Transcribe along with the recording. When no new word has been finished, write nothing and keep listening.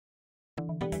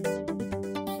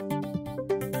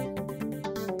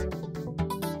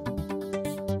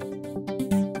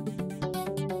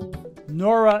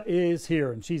Nora is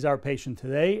here, and she's our patient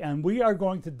today, and we are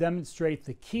going to demonstrate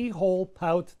the Keyhole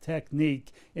Pout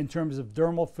technique in terms of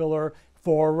dermal filler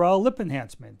for lip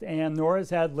enhancement. And Nora's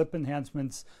had lip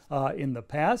enhancements in the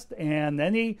past, and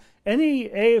any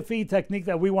AFE technique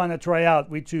that we want to try out,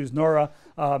 we choose Nora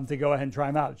to go ahead and try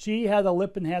them out. She had a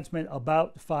lip enhancement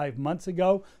about 5 months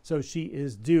ago, so she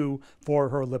is due for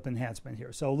her lip enhancement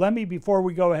here. So let me, before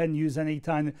we go ahead and use any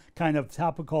kind of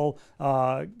topical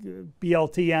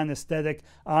BLT anesthetic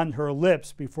on her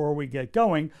lips before we get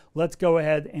going, let's go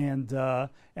ahead and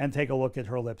take a look at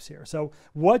her lips here. So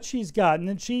what she's gotten,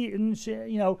 and she,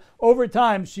 you know, over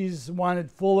time she's wanted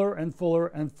fuller and fuller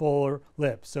and fuller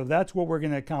lips. So that's what we're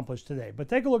going to accomplish today. But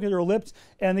take a look at her lips,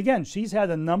 and again, she's had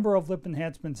a number of lip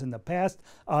enhancements in the past.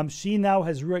 She now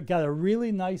has got a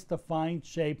really nice defined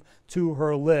shape to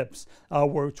her lips,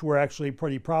 which we're actually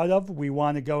pretty proud of. We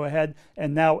want to go ahead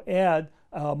and now add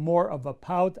more of a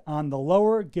pout on the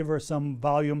lower, give her some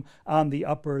volume on the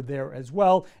upper there as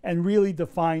well, and really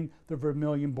define the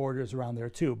vermilion borders around there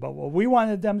too. But what we want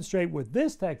to demonstrate with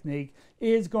this technique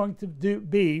is going to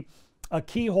be a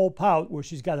keyhole pout, where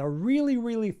she's got a really,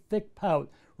 really thick pout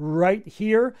right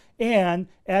here, and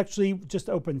actually just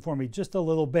open for me just a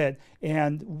little bit,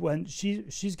 and when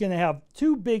she's going to have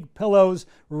two big pillows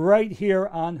right here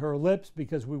on her lips,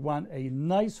 because we want a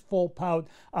nice full pout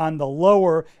on the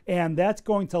lower, and that's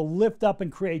going to lift up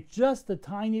and create just the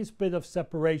tiniest bit of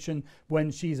separation when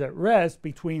she's at rest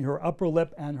between her upper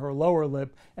lip and her lower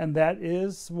lip, and that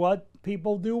is what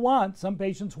people do want. Some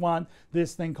patients want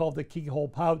this thing called the keyhole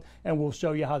pout, and we'll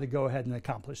show you how to go ahead and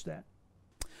accomplish that.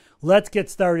 Let's get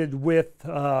started with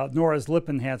Nora's lip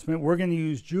enhancement. We're going to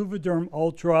use Juvederm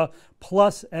Ultra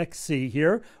Plus XC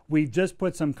here. We've just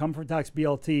put some Comfortox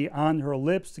BLT on her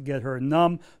lips to get her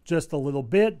numb just a little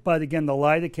bit. But again, the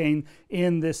lidocaine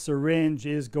in this syringe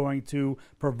is going to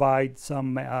provide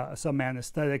some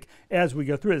anesthetic as we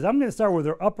go through this. I'm going to start with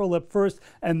her upper lip first,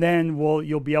 and then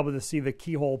you'll be able to see the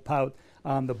keyhole pout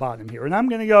on the bottom here. And I'm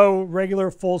going to go regular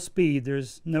full speed.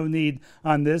 There's no need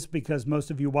on this because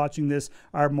most of you watching this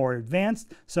are more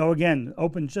advanced. So again,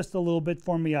 open just a little bit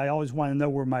for me. I always want to know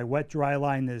where my wet dry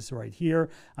line is right here.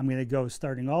 I'm going to go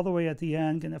starting all the way at the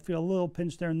end. Going to feel a little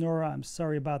pinch there, Nora. I'm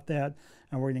sorry about that.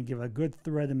 And we're going to give a good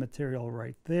thread of material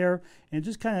right there and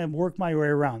just kind of work my way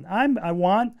around. I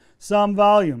want some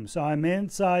volume, so I'm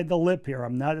inside the lip here.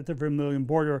 I'm not at the vermilion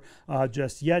border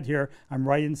just yet here. I'm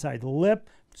right inside the lip.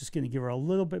 Just going to give her a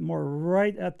little bit more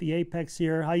right at the apex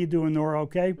here. How you doing, Nora?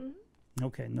 Okay? Mm-hmm.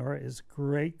 Okay, Nora is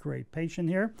great patient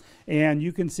here. And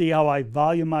you can see how I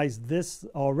volumized this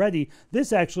already.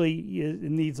 This actually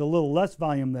needs a little less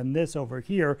volume than this over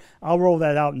here. I'll roll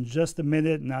that out in just a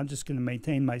minute, and I'm just going to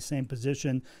maintain my same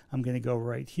position. I'm going to go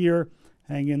right here.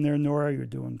 Hang in there, Nora. You're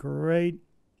doing great.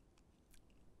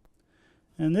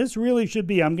 And this really should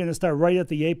be, I'm going to start right at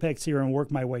the apex here and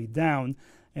work my way down.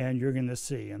 And you're going to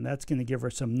see, and that's going to give her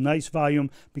some nice volume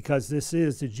because this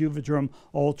is the Juvederm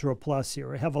Ultra Plus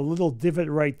here. I have a little divot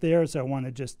right there, so I want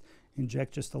to just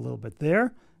inject just a little bit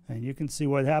there. And you can see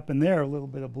what happened there. A little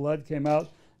bit of blood came out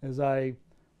as I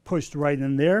pushed right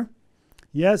in there.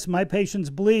 Yes, my patients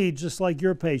bleed just like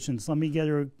your patients. Let me get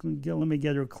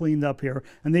her cleaned up here.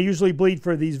 And they usually bleed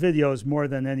for these videos more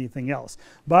than anything else.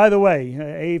 By the way,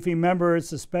 AFE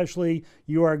members especially,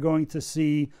 you are going to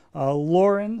see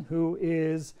Lauren, who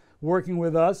is working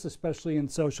with us, especially in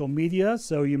social media.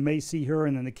 So you may see her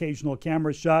in an occasional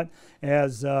camera shot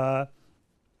as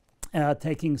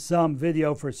taking some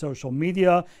video for social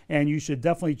media, and you should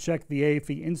definitely check the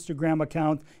AFE Instagram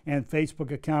account and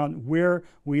Facebook account, where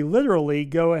we literally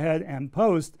go ahead and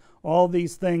post all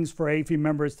these things for AFE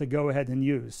members to go ahead and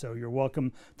use. So you're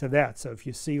welcome to that. So if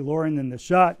you see Lauren in the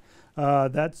shot,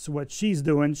 that's what she's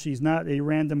doing. She's not a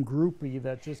random groupie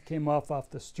that just came off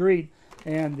the street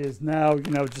and is now,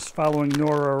 you know, just following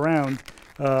Nora around,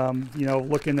 you know,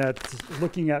 looking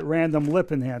at random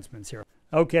lip enhancements here.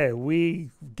 Okay, we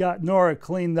got Nora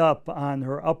cleaned up on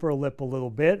her upper lip a little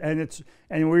bit, and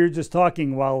we were just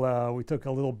talking while we took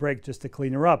a little break just to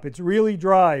clean her up. It's really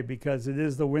dry because it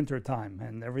is the winter time,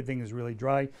 and everything is really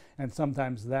dry, and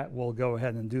sometimes that will go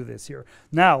ahead and do this here.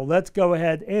 Now, let's go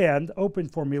ahead and open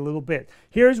for me a little bit.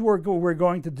 Here's where we're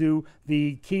going to do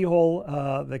the keyhole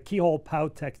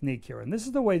pout technique here, and this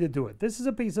is the way to do it. This is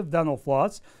a piece of dental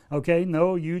floss, okay?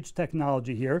 No huge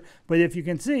technology here, but if you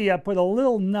can see, I put a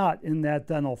little knot in that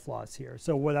dental floss here.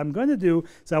 So what I'm going to do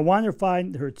is I want to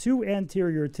find her two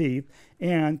anterior teeth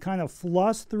and kind of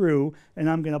floss through, and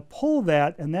I'm going to pull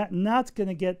that, and that knot's going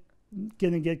to get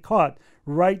going to get caught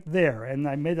right there. And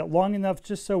I made it long enough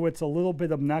just so it's a little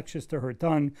bit obnoxious to her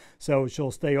tongue, so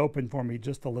she'll stay open for me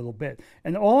just a little bit.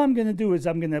 And all I'm going to do is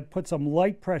I'm going to put some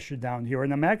light pressure down here,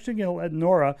 and I'm actually going to let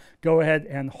Nora go ahead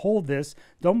and hold this.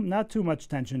 Not too much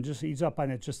tension, just ease up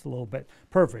on it just a little bit.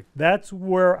 Perfect. That's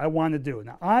where I want to do.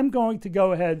 Now I'm going to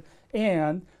go ahead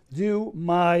and do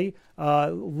my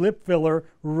lip filler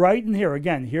right in here.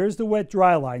 Again, here's the wet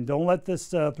dry line. Don't let this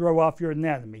throw off your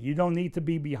anatomy. You don't need to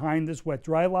be behind this wet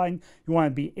dry line. You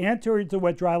want to be anterior to the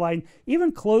wet dry line,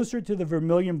 even closer to the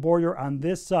vermilion border on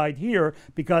this side here,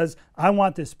 because I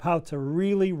want this pout to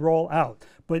really roll out.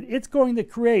 But it's going to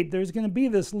create, there's going to be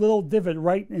this little divot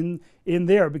right in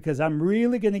there, because I'm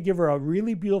really going to give her a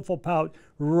really beautiful pout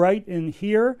right in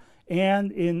here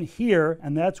and in here,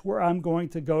 and that's where I'm going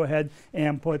to go ahead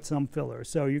and put some filler.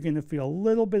 So you're going to feel a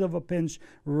little bit of a pinch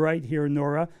right here,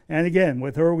 Nora. And again,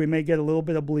 with her, we may get a little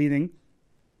bit of bleeding,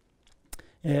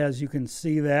 as you can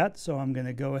see that. So I'm going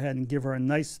to go ahead and give her a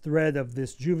nice thread of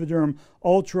this Juvederm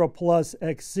Ultra Plus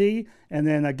XC. And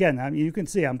then again, you can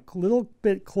see I'm a little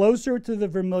bit closer to the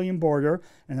vermilion border,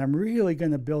 and I'm really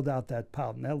going to build out that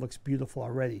pout. And that looks beautiful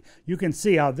already. You can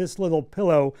see how this little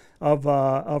pillow of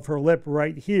her lip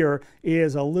right here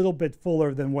is a little bit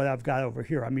fuller than what I've got over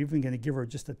here. I'm even going to give her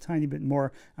just a tiny bit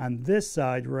more on this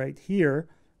side right here,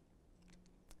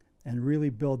 and really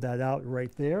build that out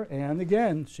right there. And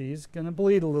again, she's going to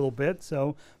bleed a little bit,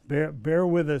 so bear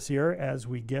with us here as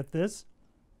we get this.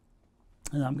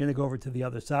 And I'm going to go over to the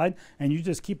other side, and you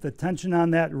just keep the tension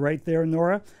on that right there,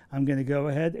 Nora. I'm going to go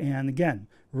ahead and again,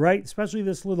 right, especially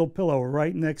this little pillow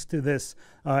right next to this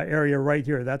area right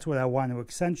here. That's what I want to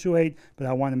accentuate, but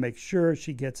I want to make sure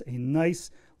she gets a nice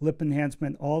lip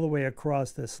enhancement all the way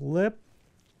across this lip.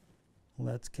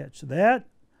 Let's catch that.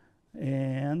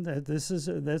 And this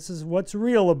is what's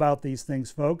real about these things,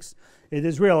 folks. It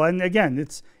is real. And again,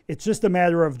 it's just a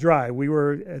matter of dry. We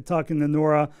were talking to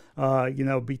Nora, you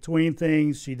know, between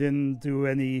things. She didn't do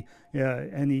any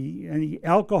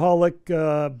alcoholic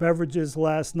beverages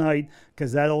last night,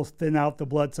 because that'll thin out the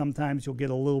blood. Sometimes you'll get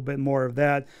a little bit more of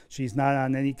that. She's not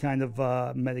on any kind of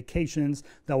medications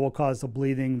that will cause the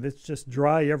bleeding. It's just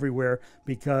dry everywhere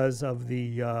because of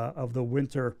the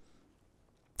winter.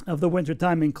 Of the winter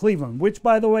time in Cleveland, which,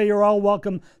 by the way, you're all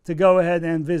welcome to go ahead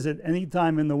and visit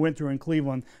anytime in the winter in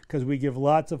Cleveland, because we give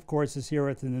lots of courses here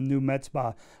at the Anew Med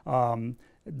Spa.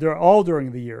 They're all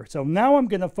during the year. So now I'm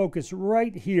going to focus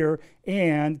right here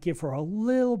and give her a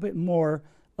little bit more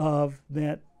of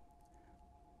that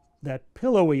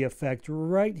pillowy effect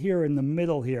right here in the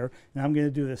middle here. And I'm going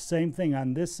to do the same thing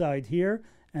on this side here.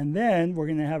 And then we're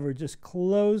going to have her just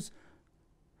close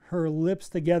her lips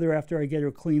together after I get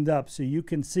her cleaned up, so you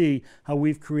can see how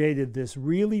we've created this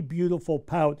really beautiful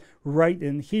pout right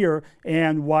in here,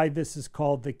 and why this is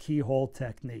called the keyhole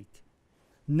technique.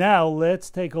 Now let's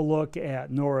take a look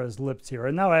at Nora's lips here.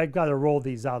 And now I've got to roll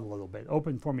these out a little bit.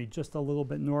 Open for me just a little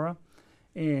bit, Nora.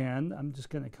 And I'm just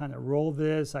going to kind of roll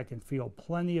this. I can feel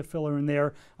plenty of filler in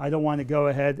there. I don't want to go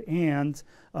ahead and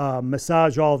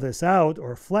massage all this out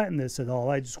or flatten this at all.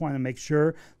 I just want to make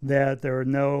sure that there are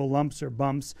no lumps or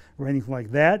bumps or anything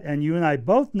like that. And you and I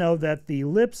both know that the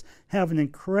lips have an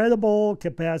incredible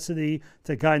capacity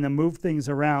to kind of move things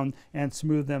around and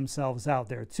smooth themselves out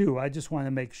there too. I just want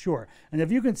to make sure. And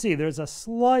if you can see, there's a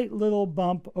slight little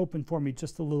bump. Open for me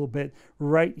just a little bit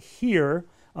right here.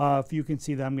 If you can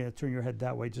see that, I'm going to turn your head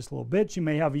that way just a little bit. You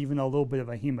may have even a little bit of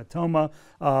a hematoma,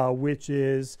 which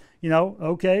is, you know,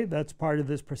 okay, that's part of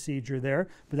this procedure there.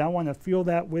 But I want to feel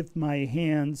that with my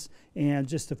hands, and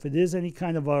just if it is any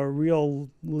kind of a real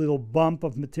little bump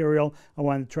of material, I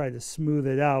want to try to smooth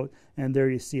it out. And there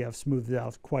you see I've smoothed it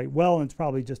out quite well, and it's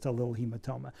probably just a little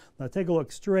hematoma. Now take a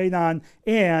look straight on,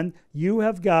 and you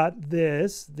have got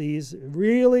these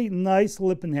really nice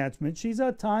lip enhancements. She's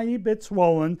a tiny bit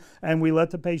swollen, and we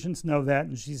let the patients know that,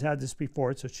 and she's had this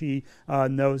before, so she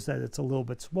knows that it's a little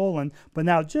bit swollen. But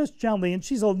now just gently, and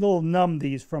she's a little numb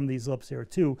from these lips here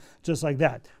too, just like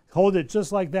that. Hold it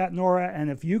just like that, Nora, and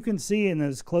if you can see, and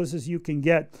as close as you can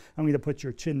get, I'm going to put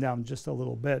your chin down just a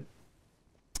little bit.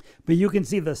 But you can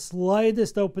see the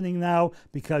slightest opening now,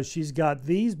 because she's got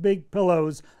these big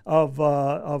pillows of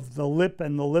the lip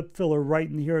and the lip filler right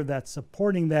in here that's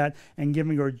supporting that and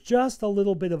giving her just a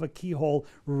little bit of a keyhole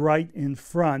right in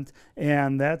front.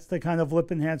 And that's the kind of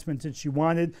lip enhancement that she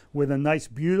wanted, with a nice,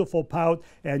 beautiful pout.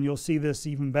 And you'll see this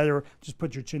even better. Just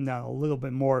put your chin down a little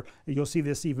bit more. You'll see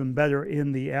this even better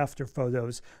in the after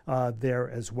photos there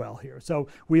as well here. So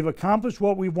we've accomplished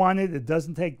what we wanted. It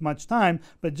doesn't take much time,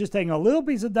 but just taking a little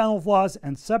piece of dental floss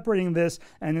and separating this,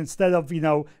 and instead of,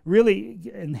 really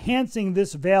enhancing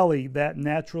this valley that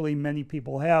naturally many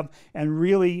people have, and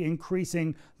really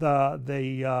increasing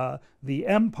the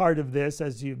M part of this,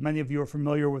 as many of you are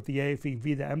familiar with the AFE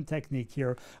V to M technique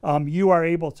here, you are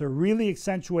able to really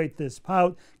accentuate this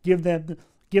pout, give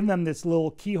them this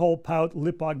little keyhole pout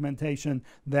lip augmentation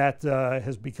that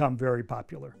has become very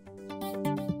popular.